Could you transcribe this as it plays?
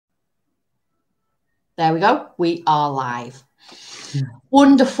There we go. We are live.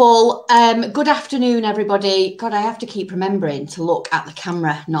 Wonderful. Good afternoon, everybody. God, I have to keep remembering to look at the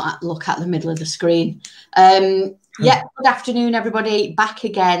camera, not look at the middle of the screen. Yeah, good afternoon, everybody. Back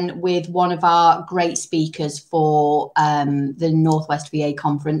again with one of our great speakers for the Northwest VA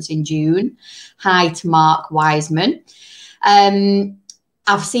conference in June. Hi to Mark Wiseman.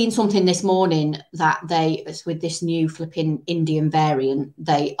 I've seen something this morning that with this new flipping Indian variant,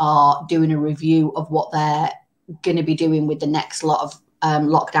 they are doing a review of what they're going to be doing with the next lot of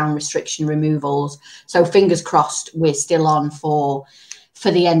lockdown restriction removals. So fingers crossed we're still on for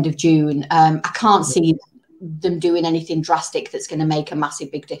the end of June. I can't see them doing anything drastic that's going to make a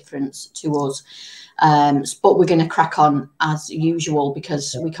massive big difference to us. But we're going to crack on as usual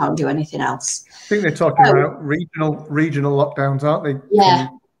because we can't do anything else. I think they're talking about regional lockdowns, aren't they? Yeah.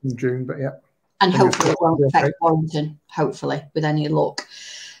 In June, but yeah. And hopefully it won't affect Warrington, hopefully, with any luck.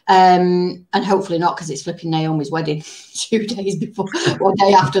 And hopefully not, because it's flipping Naomi's wedding 2 days before or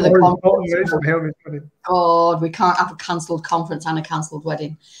day after the conference. God, we can't have a cancelled conference and a cancelled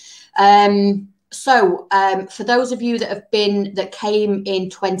wedding. So for those of you that came in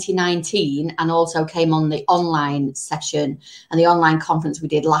 2019 and also came on the online session and the online conference we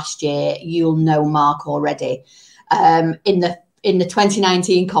did last year, you'll know Mark already. In the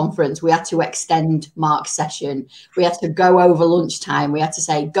 2019 conference, we had to extend Mark's session. We had to go over lunchtime. We had to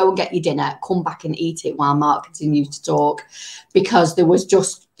say, go and get your dinner, come back and eat it while Mark continued to talk, because there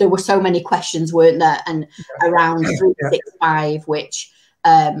were so many questions, weren't there? And around 365, which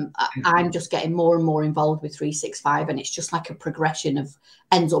I'm just getting more and more involved with 365, and it's just like a progression of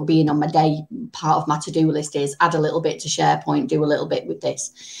ends up being on my day. Part of my to-do list is add a little bit to SharePoint, do a little bit with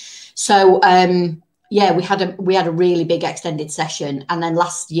this. So yeah, we had a really big extended session, and then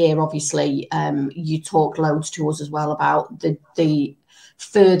last year, obviously, you talked loads to us as well about the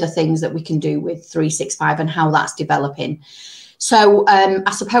further things that we can do with 365 and how that's developing. So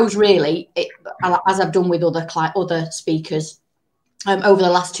I suppose really, as I've done with other speakers, over the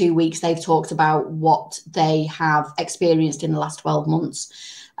last 2 weeks, they've talked about what they have experienced in the last 12 months,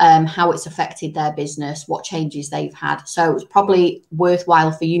 how it's affected their business, what changes they've had. So it's probably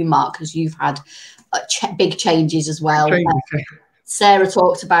worthwhile for you, Mark, because you've had big changes as well. Sarah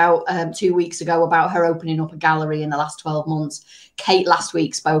talked about 2 weeks ago about her opening up a gallery in the last 12 months. Kate last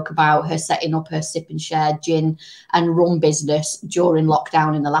week spoke about her setting up her sip and share gin and rum business during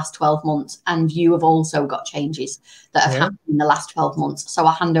lockdown in the last 12 months. And you have also got changes that have happened in the last 12 months. So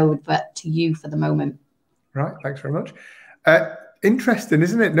I'll hand over to you for the moment. Right. Thanks very much. Interesting,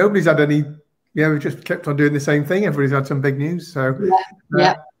 isn't it? Nobody's had any, we've just kept on doing the same thing. Everybody's had some big news. So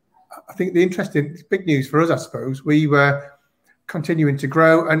I think the interesting big news for us, I suppose, we were continuing to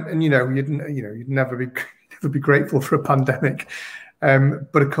grow, and you'd never be grateful for a pandemic,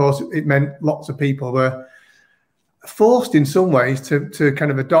 but of course it meant lots of people were forced in some ways to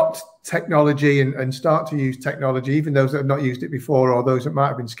kind of adopt technology and start to use technology, even those that have not used it before or those that might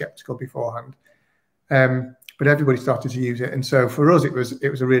have been skeptical beforehand. But everybody started to use it, and so for us it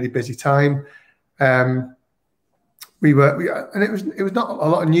was a really busy time. And it was not a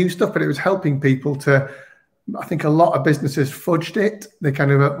lot of new stuff, but it was helping people to. I think a lot of businesses fudged it. They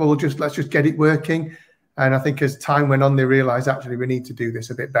kind of let's just get it working. And I think as time went on, they realized actually we need to do this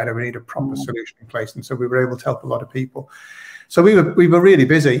a bit better. We need a proper solution in place, and so we were able to help a lot of people. So we were really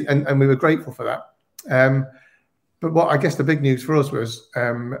busy, and we were grateful for that. But what I guess the big news for us was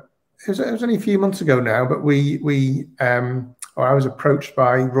it was only a few months ago now, but I was approached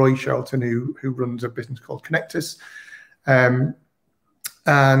by Roy Shelton, who runs a business called Connectus, and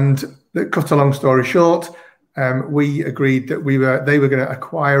cut a long story short, we agreed that they were going to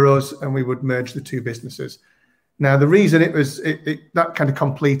acquire us, and we would merge the two businesses. Now, the reason that kind of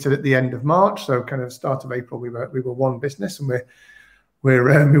completed at the end of March, so kind of start of April, we were one business, and we're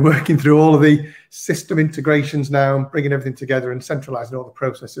working through all of the system integrations now, and bringing everything together and centralizing all the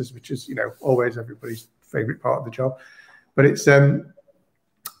processes, which is always everybody's favorite part of the job. But it's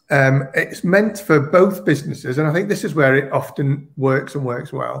meant for both businesses, and I think this is where it often works and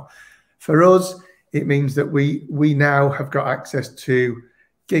works well. For us, it means that we now have got access to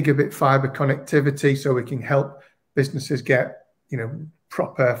gigabit fiber connectivity, so we can help businesses get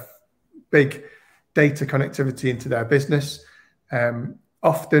proper big data connectivity into their business.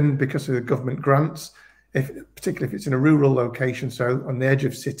 Often because of the government grants, particularly if it's in a rural location, so on the edge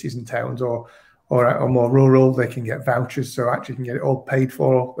of cities and towns, or more rural, they can get vouchers, so actually can get it all paid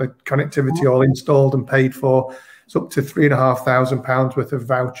for, the connectivity all installed and paid for. It's up to £3,500 worth of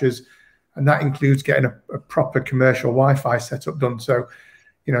vouchers, and that includes getting a proper commercial Wi-Fi setup done. So,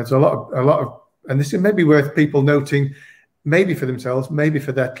 it's a lot of, and this is maybe worth people noting, maybe for themselves, maybe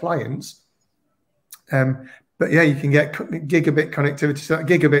for their clients. But yeah, you can get gigabit connectivity. So that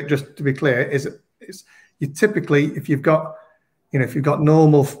gigabit, just to be clear, is you typically, if you've got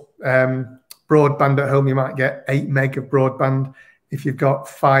normal broadband at home, you might get 8 meg of broadband. If you've got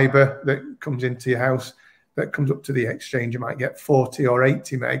fiber that comes into your house, that comes up to the exchange, you might get 40 or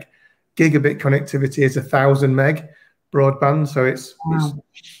 80 meg. Gigabit connectivity is 1,000 meg broadband, so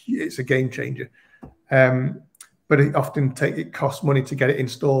it's a game changer. But it often it costs money to get it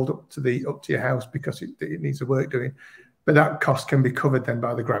installed up to your house because it needs the work doing. But that cost can be covered then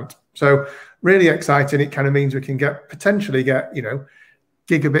by the grant. So really exciting. It kind of means we can potentially get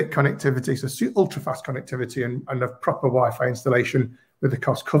gigabit connectivity, so ultra fast connectivity and a proper Wi-Fi installation with the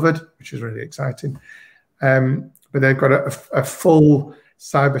cost covered, which is really exciting. But they've got a full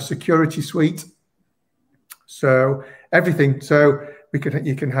cyber security suite. So everything. So you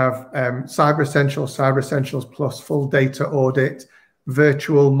can have cyber essentials plus full data audit,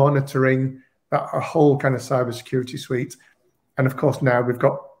 virtual monitoring, a whole kind of cyber security suite. And of course now they've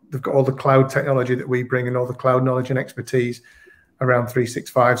got all the cloud technology that we bring and all the cloud knowledge and expertise around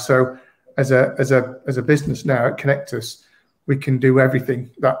 365. So as a business now at Connectus, we can do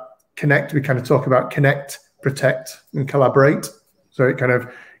everything that connect. We kind of talk about connect, protect, and collaborate. So it kind of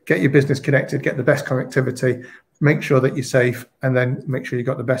get your business connected, get the best connectivity, make sure that you're safe, and then make sure you've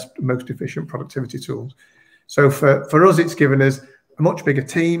got the best, most efficient productivity tools. So for us, it's given us a much bigger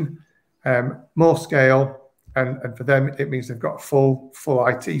team, more scale, and for them, it means they've got a full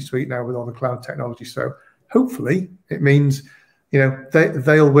IT suite now with all the cloud technology. So hopefully it means,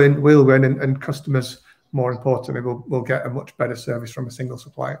 they'll win, we'll win, and customers, more importantly, will get a much better service from a single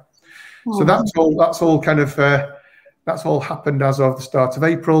supplier. Oh. So that's all kind of, that's all happened as of the start of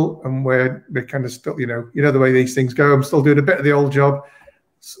April, and we're kind of still, the way these things go. I'm still doing a bit of the old job,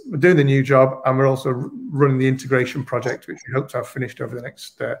 we're doing the new job, and we're also running the integration project, which we hope to have finished over the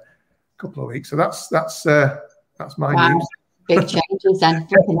next couple of weeks. So that's my news. Big changes then.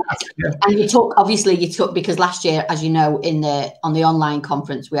 Yeah. And you took because last year, as you know, on the online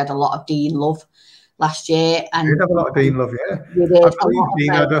conference, we had a lot of Dean love last year, and we did have a lot of Dean love. Yeah, we did.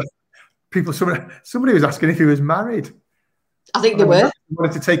 Somebody was asking if he was married. I think they were.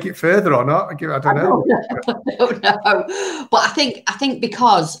 Wanted to take it further or not? I don't know. I don't know. But I think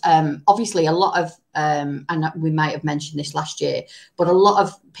because obviously a lot of and we might have mentioned this last year, but a lot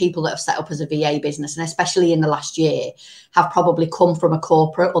of people that have set up as a VA business, and especially in the last year, have probably come from a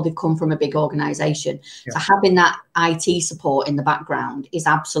corporate or they've come from a big organization. Yeah. So having that IT support in the background is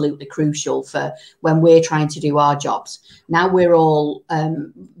absolutely crucial for when we're trying to do our jobs. Now we're all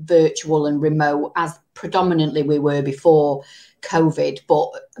virtual and remote, as predominantly we were before COVID, but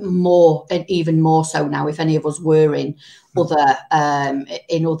more and even more so now. If any of us were in other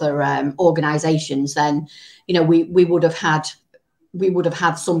organizations, then we would have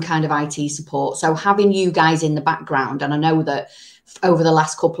had some kind of IT support. So having you guys in the background, and I know that over the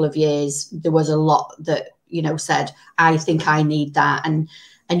last couple of years there was a lot that said, I think I need that, and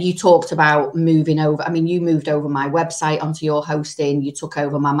you talked about moving over. I mean, you moved over my website onto your hosting, you took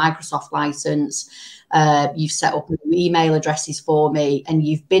over my Microsoft license, you've set up new email addresses for me, and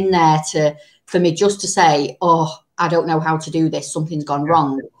you've been there for me just to say, oh, I don't know how to do this, something's gone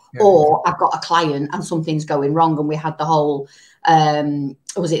wrong. Yeah. Or I've got a client and something's going wrong. And we had the whole,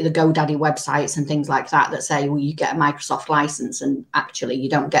 was it the GoDaddy websites and things like that say, well, you get a Microsoft license and actually you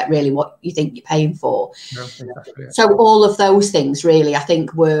don't get really what you think you're paying for. No, exactly, yeah. So all of those things really, I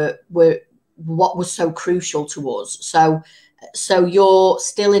think were what was so crucial to us. So you're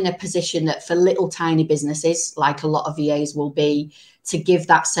still in a position that for little tiny businesses, like a lot of VAs will be, to give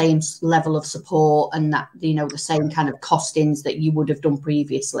that same level of support and that, the same kind of costings that you would have done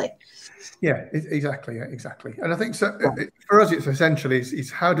previously. Yeah, exactly. And I think so. For us, it's essentially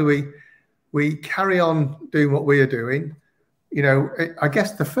is how do we carry on doing what we are doing? I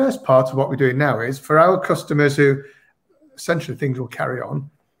guess the first part of what we're doing now is for our customers who essentially things will carry on.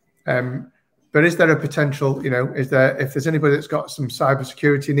 But is there a potential, if there's anybody that's got some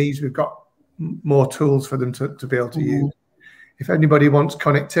cybersecurity needs, we've got more tools for them to be able to use. If anybody wants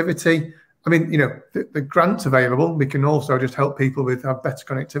connectivity, I mean, the grant's available. We can also just help people have better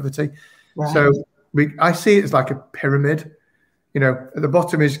connectivity. Right. So I see it as like a pyramid. At the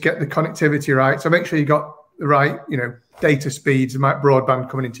bottom is get the connectivity right. So make sure you got the right, data speeds, the right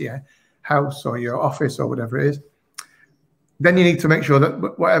broadband coming into your house or your office or whatever it is. Then you need to make sure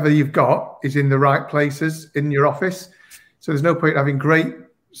that whatever you've got is in the right places in your office. So there's no point having great,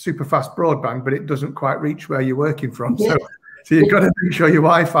 super fast broadband, but it doesn't quite reach where you're working from. Yeah. So you've got to make sure your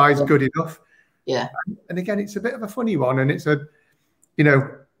Wi-Fi is good enough. Yeah. And again, it's a bit of a funny one, and it's I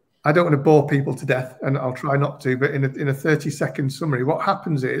don't want to bore people to death, and I'll try not to. But in a 30-second summary, what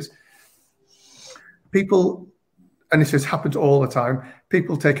happens is people, and this has happened all the time,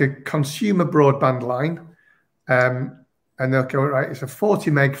 people take a consumer broadband line, and they'll go, right, it's a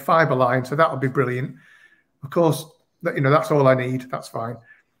 40 meg fiber line, so that'll be brilliant. Of course, that's all I need, that's fine.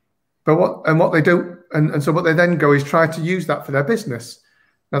 But what they don't, and so what they then go is try to use that for their business.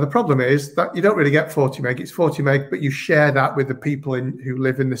 Now, the problem is that you don't really get 40 meg, it's 40 meg, but you share that with the people who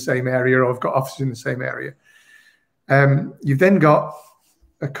live in the same area or have got offices in the same area. You've then got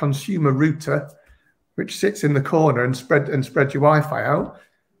a consumer router, which sits in the corner and spread your Wi-Fi out.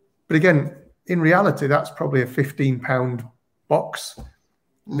 But again, in reality, that's probably a £15 box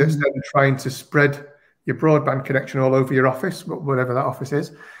that's then trying to spread your broadband connection all over your office, whatever that office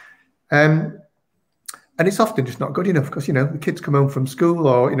is. And it's often just not good enough because, the kids come home from school,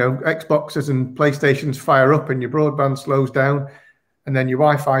 or, Xboxes and PlayStations fire up and your broadband slows down, and then your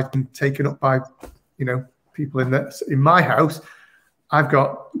Wi-Fi has been taken up by, people in my house. We've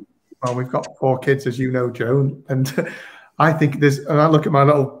got 4 kids, as you know, Joan, and I think and I look at my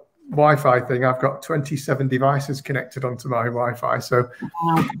little Wi-Fi thing, I've got 27 devices connected onto my Wi-Fi, so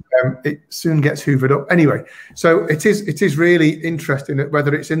it soon gets hoovered up. Anyway, so it is really interesting that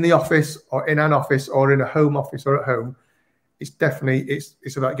whether it's in the office or in an office or in a home office or at home, it's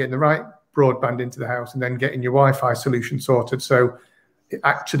about getting the right broadband into the house and then getting your Wi-Fi solution sorted so it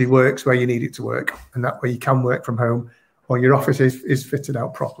actually works where you need it to work, and that way you can work from home or your office is fitted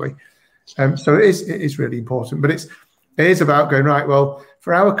out properly. So it is really important, but it is about going, right, well,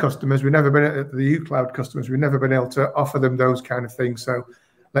 for our customers, we've never been at the uCloud customers, we've never been able to offer them those kind of things. So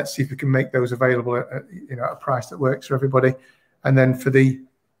let's see if we can make those available at a price that works for everybody. And then for the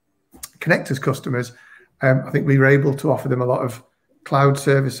connectors customers, I think we were able to offer them a lot of cloud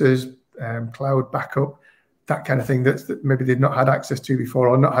services, cloud backup, that kind of thing that maybe they've not had access to before,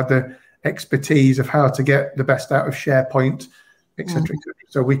 or not had the expertise of how to get the best out of SharePoint, etc.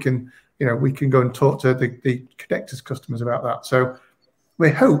 So we can go and talk to the connectors customers about that. So we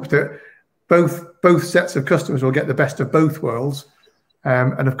hope that both sets of customers will get the best of both worlds.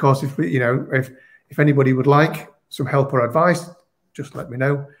 And of course, if anybody would like some help or advice, just let me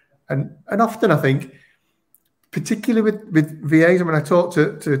know. And often I think, particularly with VAs, when I talk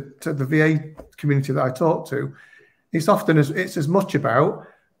to the VA community that I talk to, it's as much about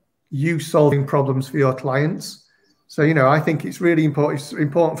you solving problems for your clients. So, I think it's really important. It's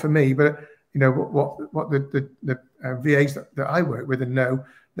important for me, but what the VAs that I work with and know,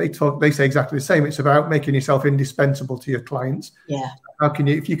 they say exactly the same. It's about making yourself indispensable to your clients. Yeah.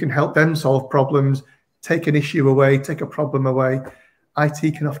 If you can help them solve problems, take an issue away, take a problem away.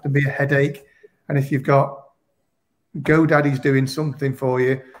 IT can often be a headache. And if you've got GoDaddy's doing something for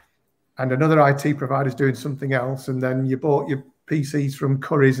you and another IT provider's doing something else, and then you bought your PCs from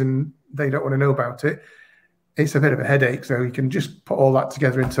Curry's and they don't want to know about it, it's a bit of a headache. So you can just put all that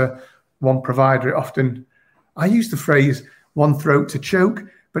together into one provider. I use the phrase "one throat to choke,"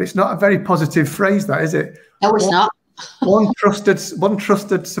 but it's not a very positive phrase, that is it? No, it's not. One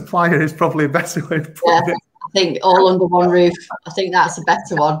trusted supplier is probably a better way of putting it. I think all under one roof. I think that's a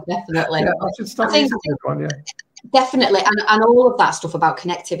better one, definitely. Yeah, I should start using this one, yeah. Definitely, and all of that stuff about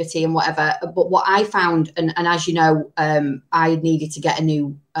connectivity and whatever. But what I found, and as you know, I needed to get a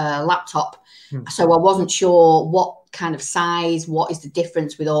new laptop, so I wasn't sure what kind of size, what is the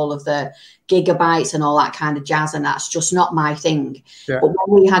difference with all of the gigabytes and all that kind of jazz, and that's just not my thing. Yeah. But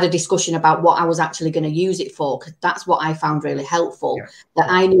when we had a discussion about what I was actually going to use it for, because that's what I found really helpful, that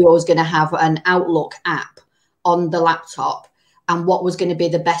I knew I was going to have an Outlook app on the laptop, and what was going to be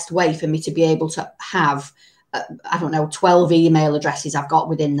the best way for me to be able to have I don't know, 12 email addresses I've got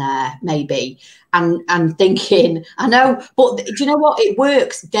within there, maybe. And thinking, I know, but do you know what? It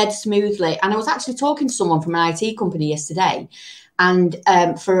works dead smoothly. And I was actually talking to someone from an IT company yesterday, and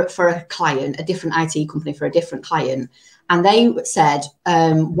for a client, a different IT company for a different client. And they said,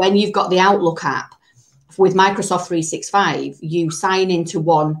 when you've got the Outlook app with Microsoft 365, you sign into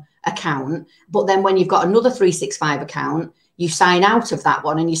one account, but then when you've got another 365 account, you sign out of that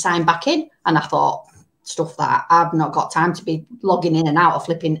one and you sign back in. And I thought, stuff that I've not got time to be logging in and out of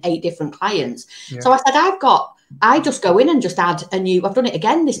flipping 8 different clients. Yeah. So I said, I just go in and just add a new, I've done it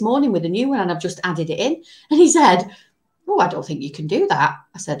again this morning with a new one, and I've just added it in. And he said, oh, I don't think you can do that.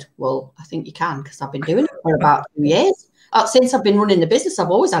 I said, well, I think you can, because I've been doing it for about 2 years. Since I've been running the business,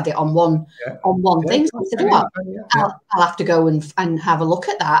 I've always had it on one thing. So I said, I'll have to go and have a look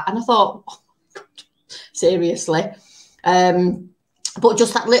at that. And I thought, oh, God, seriously. But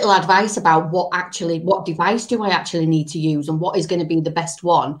just that little advice about what device do I actually need to use, and what is going to be the best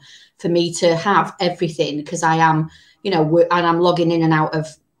one for me to have everything, because I am, and I'm logging in and out of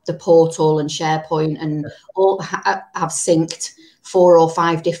the portal and SharePoint and all have synced 4 or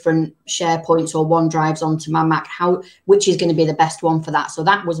 5 different SharePoints or OneDrives onto my Mac, which is going to be the best one for that. So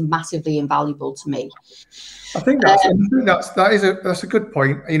that was massively invaluable to me. I think that's a good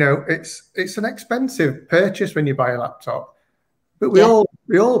point. You know, it's an expensive purchase when you buy a laptop, but we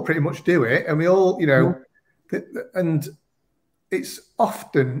all pretty much do it, and we all, you know, and it's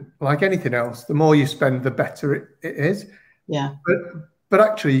often like anything else. The more you spend, the better it is. Yeah. But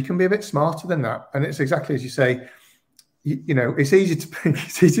actually, you can be a bit smarter than that, and it's exactly as you say. You know, it's easy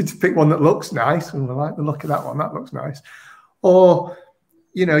to pick one that looks nice, and I like the look of that one. That looks nice, or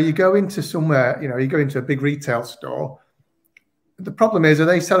you know, you go into somewhere, you know, you go into a big retail store. The problem is, are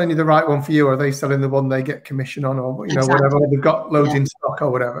they selling you the right one for you, or are they selling the one they get commission on, or, you know, whatever, they've got loads in stock or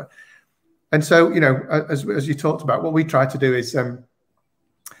whatever. And so, you know, as you talked about, what we try to do is, and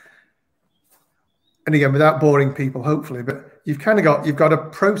again, without boring people, hopefully, but you've got a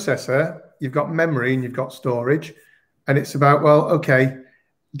processor, you've got memory, and you've got storage. And it's about, well, okay,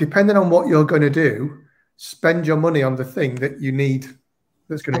 depending on what you're going to do, spend your money on the thing that you need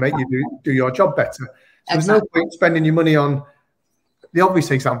that's going to make you do your job better. So there's no point spending your money on, the obvious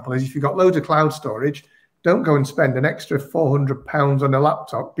example is if you've got loads of cloud storage, don't go and spend an extra £400 on a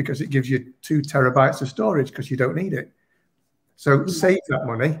laptop because it gives you 2 terabytes of storage because you don't need it. So save that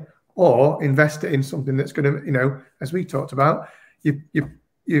money or invest it in something that's going to, you know, as we talked about, you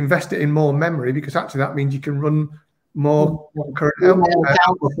invest it in more memory, because actually that means you can run more current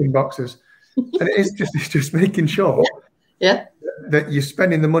output boxes. And it's just making sure that you're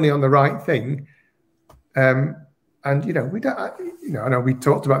spending the money on the right thing. And you know, we don't, you know, I know we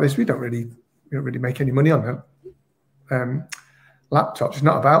talked about this. We don't really make any money on them. Laptops. It's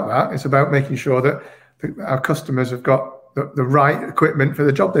not about that. It's about making sure that our customers have got the right equipment for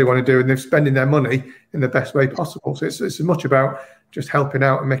the job they want to do, and they're spending their money in the best way possible. So it's as much about just helping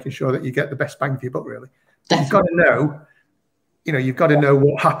out and making sure that you get the best bang for your buck, really. You've got to know, you know, you've got to know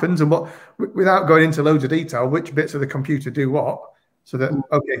what happens and what, without going into loads of detail, which bits of the computer do what, so that,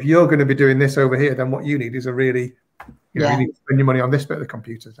 okay, if you're going to be doing this over here, then what you need is a really, you know, you need to spend your money on this bit of the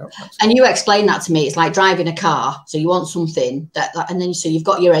computer. And you explain that to me. It's like driving a car. So you want something that, and then so you've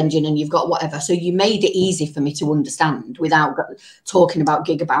got your engine and you've got whatever. So you made it easy for me to understand without talking about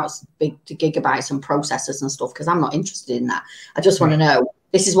gigabytes and processors and stuff, because I'm not interested in that. I just want to know,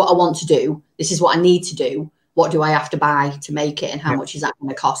 this is what I want to do. This is what I need to do. What do I have to buy to make it, and how much is that going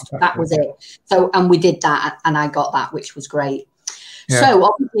to cost? Exactly. That was it. So, and we did that, and I got that, which was great. Yeah. So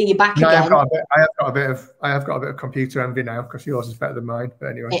obviously you're back again. I have got a bit of computer envy now, because yours is better than mine.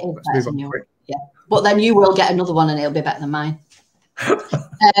 But anyway, let's move on quick. Yeah, but then you will get another one, and it'll be better than mine.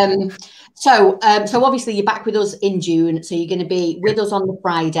 So obviously you're back with us in June. So you're going to be with us on the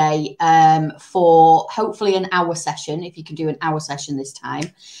Friday for hopefully an hour session, if you can do an hour session this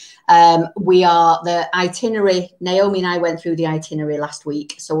time. We are the itinerary. Naomi and I went through the itinerary last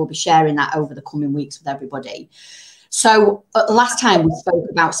week, so we'll be sharing that over the coming weeks with everybody. So last time we spoke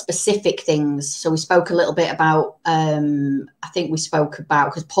about specific things. So we spoke a little bit about, I think we spoke about,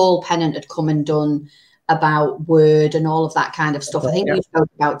 because Paul Pennant had come and done about Word and all of that kind of stuff. I think we spoke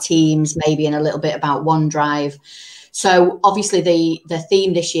about Teams maybe, and a little bit about OneDrive. So obviously the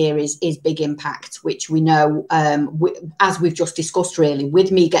theme this year is big impact, which we know, as we've just discussed, really,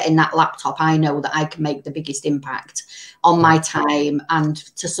 with me getting that laptop, I know that I can make the biggest impact on my time and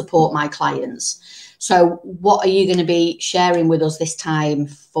to support my clients. So what are you going to be sharing with us this time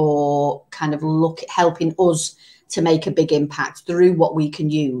for kind of helping us to make a big impact through what we can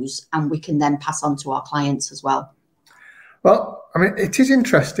use and we can then pass on to our clients as well? Well, I mean, it is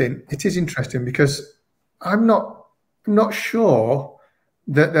interesting. It is interesting because I'm not sure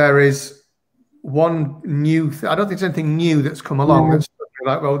that there is one new I don't think there's anything new that's come along that's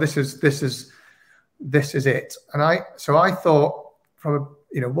like, well, this is it. And I thought, from a,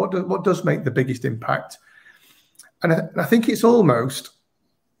 you know, what does make the biggest impact? And I think it's almost,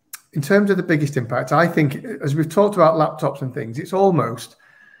 in terms of the biggest impact, I think, as we've talked about laptops and things, it's almost,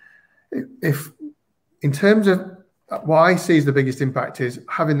 if in terms of what I see as the biggest impact is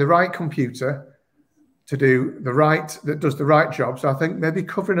having the right computer to do that does the right job. So I think maybe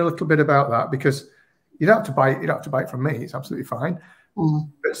covering a little bit about that, because you don't have to buy it from me. It's absolutely fine.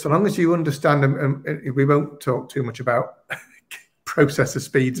 But so long as you understand, and we won't talk too much about processor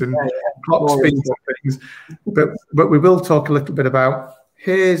speeds and clock speeds and things, but we will talk a little bit about,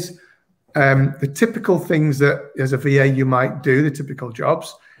 here's the typical things that as a VA you might do, the typical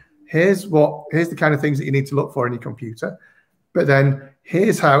jobs. Here's the kind of things that you need to look for in your computer. But then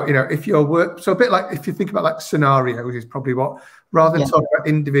here's how, you know, if your work, so a bit like, if you think about like scenarios is probably what, rather than talk about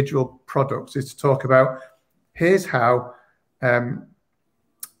individual products, is to talk about, here's how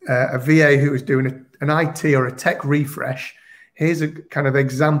a VA who is doing an IT or a tech refresh, here's a kind of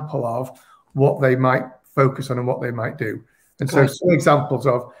example of what they might focus on and what they might do. And so some examples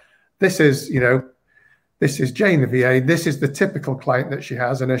of this is, this is Jane, the VA. This is the typical client that she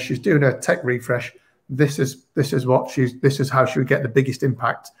has. And as she's doing a tech refresh, this is how she would get the biggest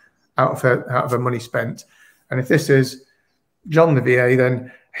impact out of her money spent. And if this is John, the VA,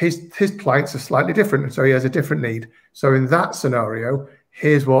 then his clients are slightly different. And so he has a different need. So in that scenario,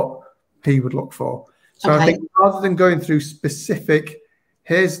 here's what he would look for. So I think rather than going through specific,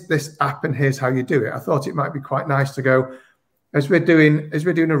 here's this app and here's how you do it, I thought it might be quite nice to go, as we're doing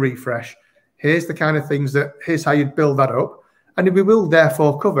a refresh, here's the kind of things here's how you'd build that up. And we will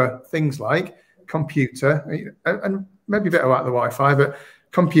therefore cover things like computer and maybe a bit about the Wi-Fi, but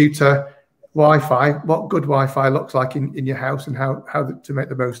computer, Wi-Fi, what good Wi-Fi looks like in your house and how to make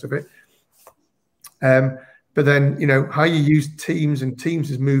the most of it. But then, how you use Teams, and Teams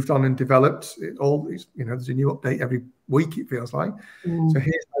has moved on and developed. There's a new update every week, it feels like. So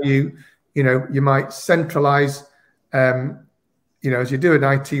here's how you might centralize, as you do an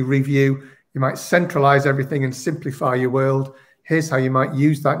IT review, you might centralize everything and simplify your world. Here's how you might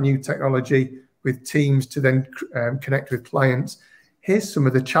use that new technology with Teams to then connect with clients. Here's some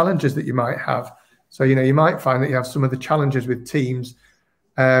of the challenges that you might have. So, you might find that you have some of the challenges with Teams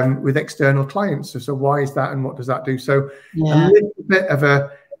with external clients. So why is that and what does that do? So a little bit of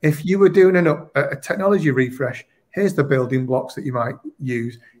if you were doing a technology refresh, here's the building blocks that you might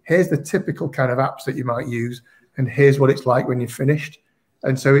use. Here's the typical kind of apps that you might use. And here's what it's like when you're finished.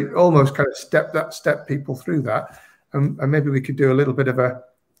 And so it almost kind of step people through that. And maybe we could do a little bit of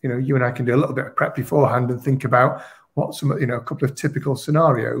you and I can do a little bit of prep beforehand and think about what a couple of typical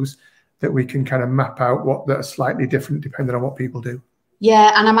scenarios that we can kind of map out that are slightly different depending on what people do.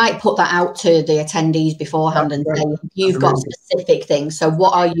 Yeah, and I might put that out to the attendees beforehand and say, you've got specific things. So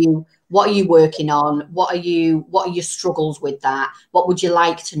what are you working on? What are your struggles with that? What would you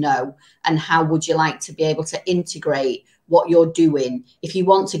like to know? And how would you like to be able to integrate what you're doing if you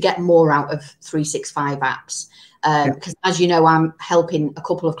want to get more out of 365 apps? Because as you know, I'm helping a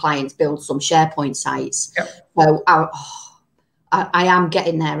couple of clients build some SharePoint sites. So I am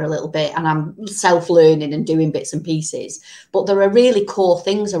getting there a little bit, and I'm self-learning and doing bits and pieces. But there are really core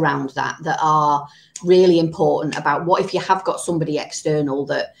things around that are really important about what if you have got somebody external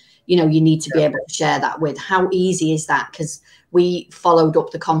that, you need to be able to share that with. How easy is that? Because we followed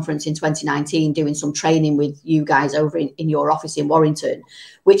up the conference in 2019 doing some training with you guys over in your office in Warrington,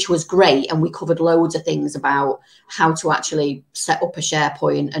 which was great. And we covered loads of things about how to actually set up a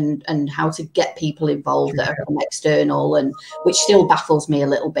SharePoint and how to get people involved that are from external, and which still baffles me a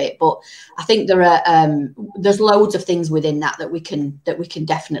little bit. But I think there's loads of things within that we can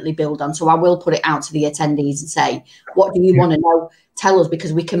definitely build on. So I will put it out to the attendees and say, what do you want to know? Tell us,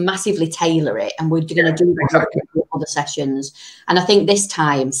 because we can massively tailor it, and we're going to do other sessions. And I think this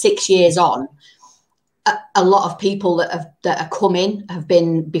time, 6 years on, a lot of people that are coming have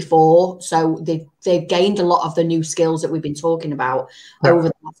been before, so they've gained a lot of the new skills that we've been talking about over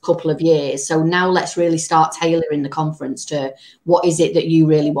the last couple of years. So now let's really start tailoring the conference to what is it that you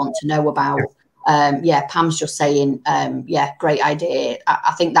really want to know about. Pam's just saying, great idea.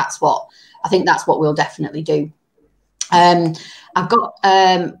 I think that's what we'll definitely do. I've got,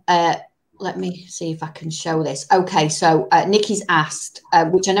 let me see if I can show this. Okay, so Nikki's asked,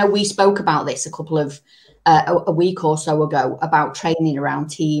 which I know we spoke about this a week or so ago, about training around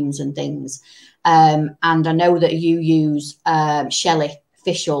Teams and things. And I know that you use Shelley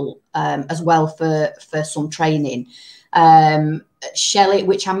Fishel as well for some training. Shelley,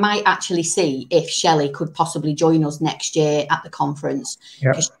 which I might actually see if Shelley could possibly join us next year at the conference,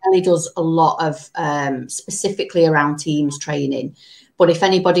 because Shelley does a lot of specifically around Teams training. But if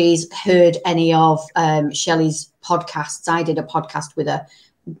anybody's heard any of Shelley's podcasts, I did a podcast with her,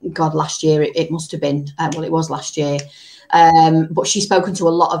 last year it must have been, it was last year. But she's spoken to a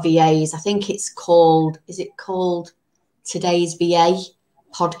lot of VAs. I think is it called Today's VA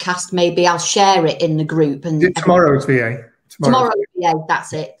podcast? Maybe I'll share it in the group. And Tomorrow's VA. Tomorrow's VA,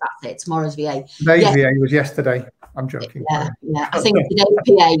 that's it. Tomorrow's VA. Today's VA was yesterday. I'm joking. Yeah. I think today's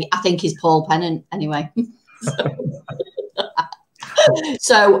VA, I think, is Paul Pennant anyway.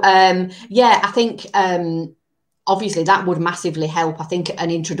 So I think obviously that would massively help. I think an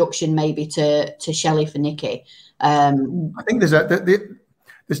introduction maybe to Shelley for Nikki. I think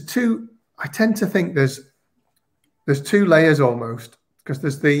there's two. I tend to think there's two layers almost, because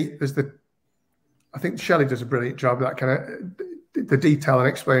there's the. I think Shelley does a brilliant job of that kind of the detail and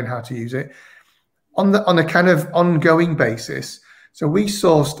explain how to use it on a kind of ongoing basis. So we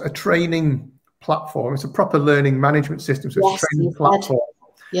sourced a training platform. It's a proper learning management system. So it's a training platform.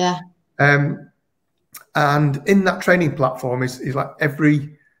 Yeah. And in that training platform is like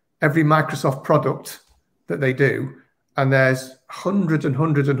every Microsoft product that they do. And there's hundreds and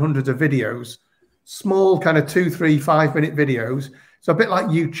hundreds and hundreds of videos, small kind of 2, 3, 5 minute videos. So a bit like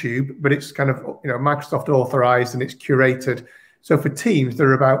YouTube, but it's kind of, Microsoft authorized and it's curated. So for Teams, there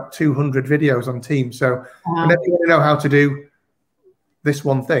are about 200 videos on Teams. So whenever you want to know how to do this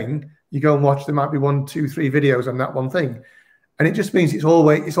one thing, you go and watch. There might be 1, 2, 3 videos on that one thing. And it just means it's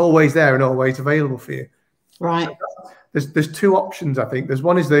always there and always available for you. Right. So there's 2 options, I think. There's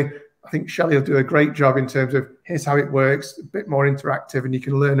one is I think Shelley will do a great job in terms of here's how it works, a bit more interactive, and you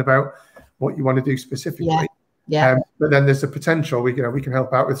can learn about what you want to do specifically. Yeah. But then there's a potential we can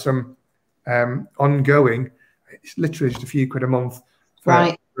help out with some ongoing. It's literally just a few quid a month for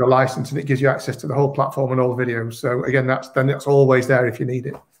a license, and it gives you access to the whole platform and all the videos. So again, that's always there if you need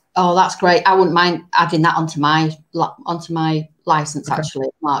it. Oh, that's great. I wouldn't mind adding that onto my license, actually,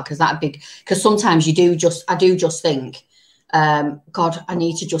 Mark, because sometimes I do just think, God, I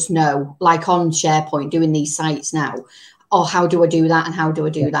need to just know, like on SharePoint, doing these sites now. Oh, how do I do that? And how do I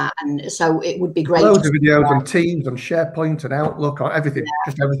do that? And so it would be great. Loads of videos on Teams, on SharePoint, and Outlook, on everything.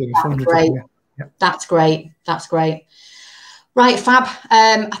 Just everything. That's great. That's great. That's great. Right, fab.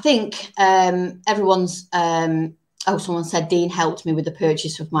 I think everyone's. Someone said Dean helped me with the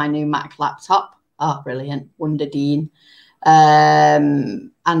purchase of my new Mac laptop. Oh, brilliant. Wonder Dean.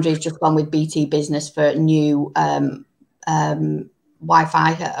 Andrew's just gone with BT Business for new Wi-Fi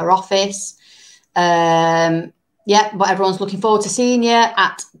at her office. But everyone's looking forward to seeing you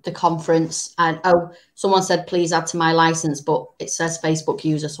at the conference. And someone said please add to my license, but it says Facebook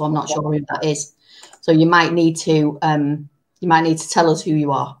user, so I'm not sure who that is. So you might need to tell us who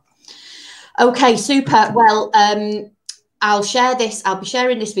you are. Okay, super. Well, I'll share this. I'll be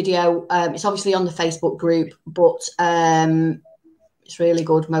sharing this video. It's obviously on the Facebook group, but it's really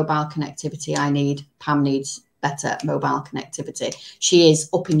good mobile connectivity. Pam needs better mobile connectivity. She is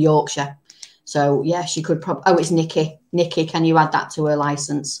up in Yorkshire. So yeah, she could probably. Oh, it's Nikki. Nikki, can you add that to her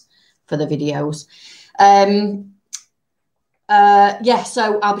license for the videos?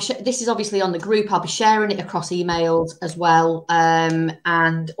 So I'll be. This is obviously on the group. I'll be sharing it across emails as well, and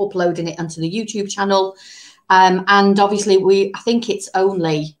uploading it onto the YouTube channel. And obviously, I think it's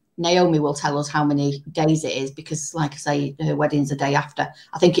only Naomi will tell us how many days it is, because, like I say, her wedding's the day after.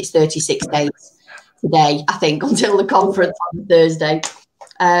 I think it's 36 days today. I think until the conference on Thursday.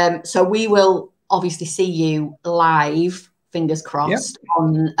 So we will obviously see you live, fingers crossed,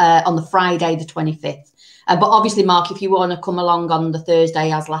 on the Friday, the 25th. But obviously, Mark, if you want to come along on the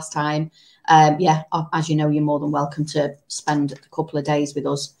Thursday as last time, as you know, you're more than welcome to spend a couple of days with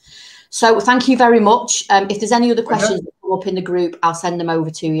us. So thank you very much. If there's any other questions that come up in the group, I'll send them over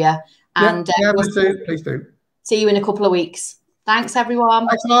to you. And please do. See you in a couple of weeks. Thanks, everyone.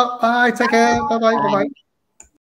 Thanks a lot. Bye. Take care. Bye-bye. Bye-bye.